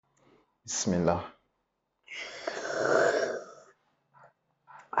Bismillah.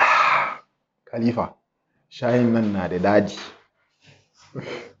 Khalifa, shayin nan na da daɗi.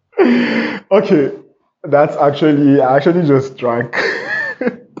 Okay, I actually just drank.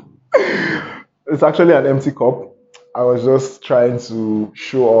 It's actually an empty cup. I was just trying to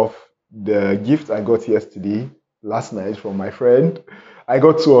show off the gift I got last night from my friend. I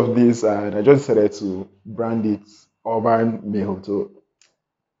got two of these and I just decided to brand it Urban Maihoto.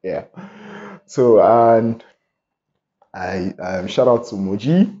 Yeah. So, and I shout out to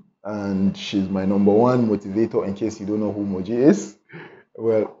Moji, and she's my number one motivator in case you don't know who Moji is.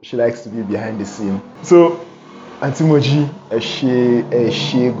 Well, she likes to be behind the scene. So, Auntie Moji, ẹ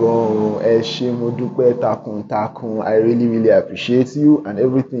ṣé gan, ẹ ṣé mo dúpẹ́ takuntakun. I really, really appreciate you and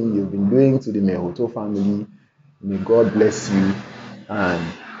everything you've been doing to the Maihoto family. May God bless you and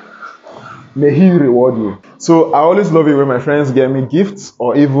may He reward you. So I always love it when my friends get me gifts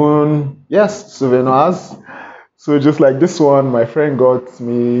or even, yes, souvenirs. So just like this one, my friend got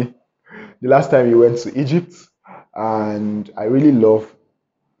me the last time he went to Egypt, and I really love.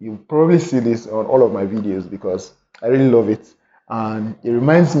 You probably see this on all of my videos because I really love it, and it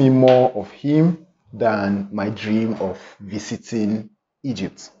reminds me more of him than my dream of visiting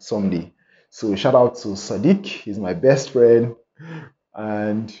Egypt someday. So shout out to Sadiq, he's my best friend,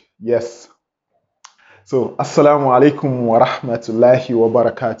 and yes. So assalamu alaikum wa rahmatullahi wa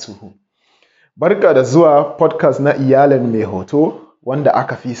barakatuhu. Barka da zuwa podcast na iyalin Maihoto wanda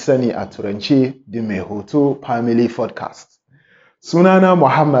aka fi sani a turance da Maihoto Family Podcast. Sunana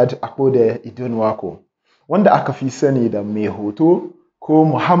Muhammad Akode Idunwako wanda aka fi sani da Maihoto ko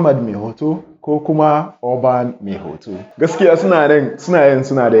Muhammad Maihoto ko kuma Urban Maihoto. Gaskiya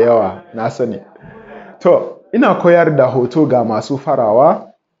suna da yawa na sani. To, ina koyar da hoto ga masu farawa,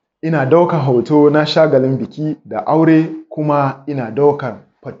 ina dauka hoto na shagalin biki da aure kuma ina daukan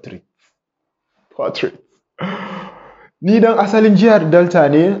portrait. Ni dan asalin jihar Delta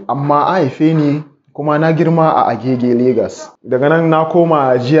ne amma a haife ni kuma na girma a Agege, Lagos. Daga nan na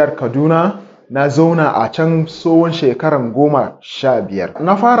koma jihar Kaduna, na zauna a can tsohon shekaran 15.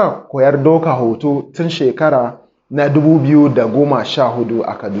 Na fara koyar dauka hoto tun shekara na 2014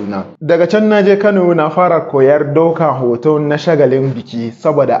 a Kaduna. Daga can na je Kano na fara koyar dauka hoto na shagalin biki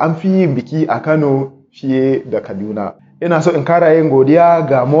saboda an fi yin biki a Kano fiye da Kaduna. Ina so in kara yin godiya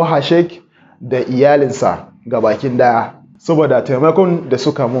ga Moha Sheikh da iyalinsa ga bakin daya saboda taimakon da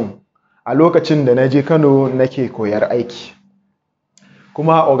suka mun a lokacin da na je Kano nake koyar aiki.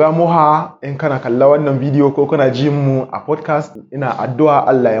 Kuma Oga Moha, in kana kalla wannan bidiyo ko kana jin mu a podcast, ina addu'a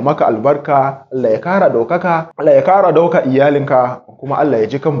Allah ya maka albarka, Allah ya kara daukaka, Allah ya kara dauka iyalinka, kuma Allah ya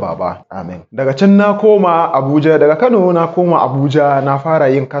ji kan baba. Amen. Daga can na koma Abuja, daga Kano na koma Abuja, na fara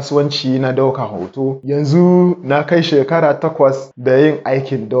yin kasuwanci na dauka hoto. Yanzu na kai shekara 8 da yin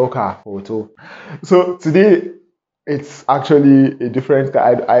aikin dauka hoto. So today it's actually a different.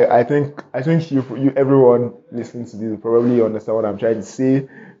 I think you everyone listening to this will probably understand what I'm trying to say,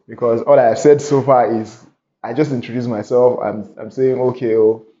 because all I have said so far is I just introduced myself. I'm saying okay,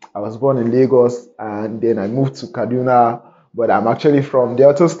 I was born in Lagos and then I moved to Kaduna, but I'm actually from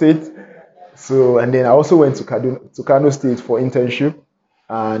Delta State. So and then I also went to Kano State for internship,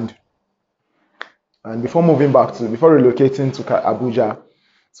 and before relocating to Abuja.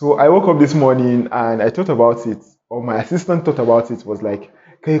 So I woke up this morning and I thought about it, or my assistant thought about it, was like,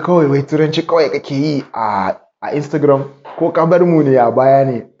 kai kawai wai turanci kawai kake yi a Instagram ko ka bar mu ne a baya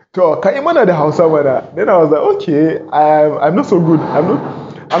ne? To kai mana da Hausa mana. Then I was like, okay, I'm not so good.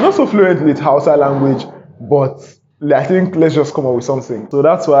 I'm not so fluent with Hausa language, but I think let's just come up with something. So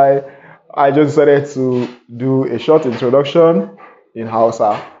that's why I just decided to do a short introduction in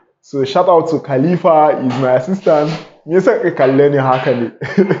Hausa. So shout out to Khalifa, he's my assistant.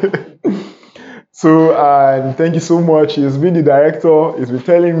 So and thank you so much. He's been the director. He's been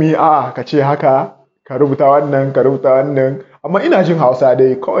telling me, kace haka, ka rubuta wannan. Amma ina jin Hausa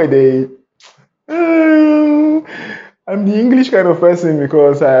dai, kawai dai. I'm the English kind of person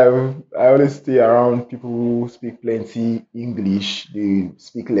because I always stay around people who speak plenty English. They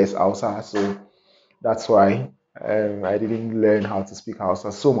speak less Hausa, so that's why I didn't learn how to speak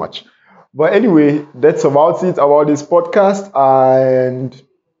Hausa so much. But anyway, that's about it about this podcast, and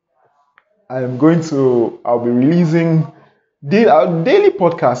I'll be releasing daily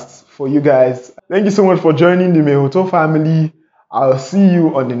podcasts for you guys. Thank you so much for joining the Maihoto family. I'll see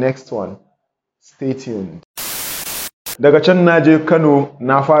you on the next one. Stay tuned. Daga can na je Kano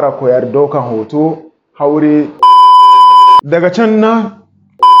na fara koyar daukan hoto, haure. Daga can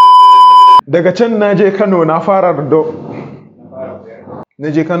na je Kano na fara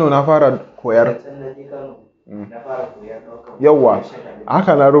koyar. Yawwa,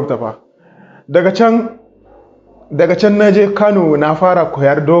 haka na rubuta fa. daga can na je Kano na fara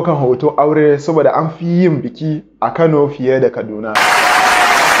koyar dokan hoton aure saboda an fi yin biki a Kano fiye da Kaduna.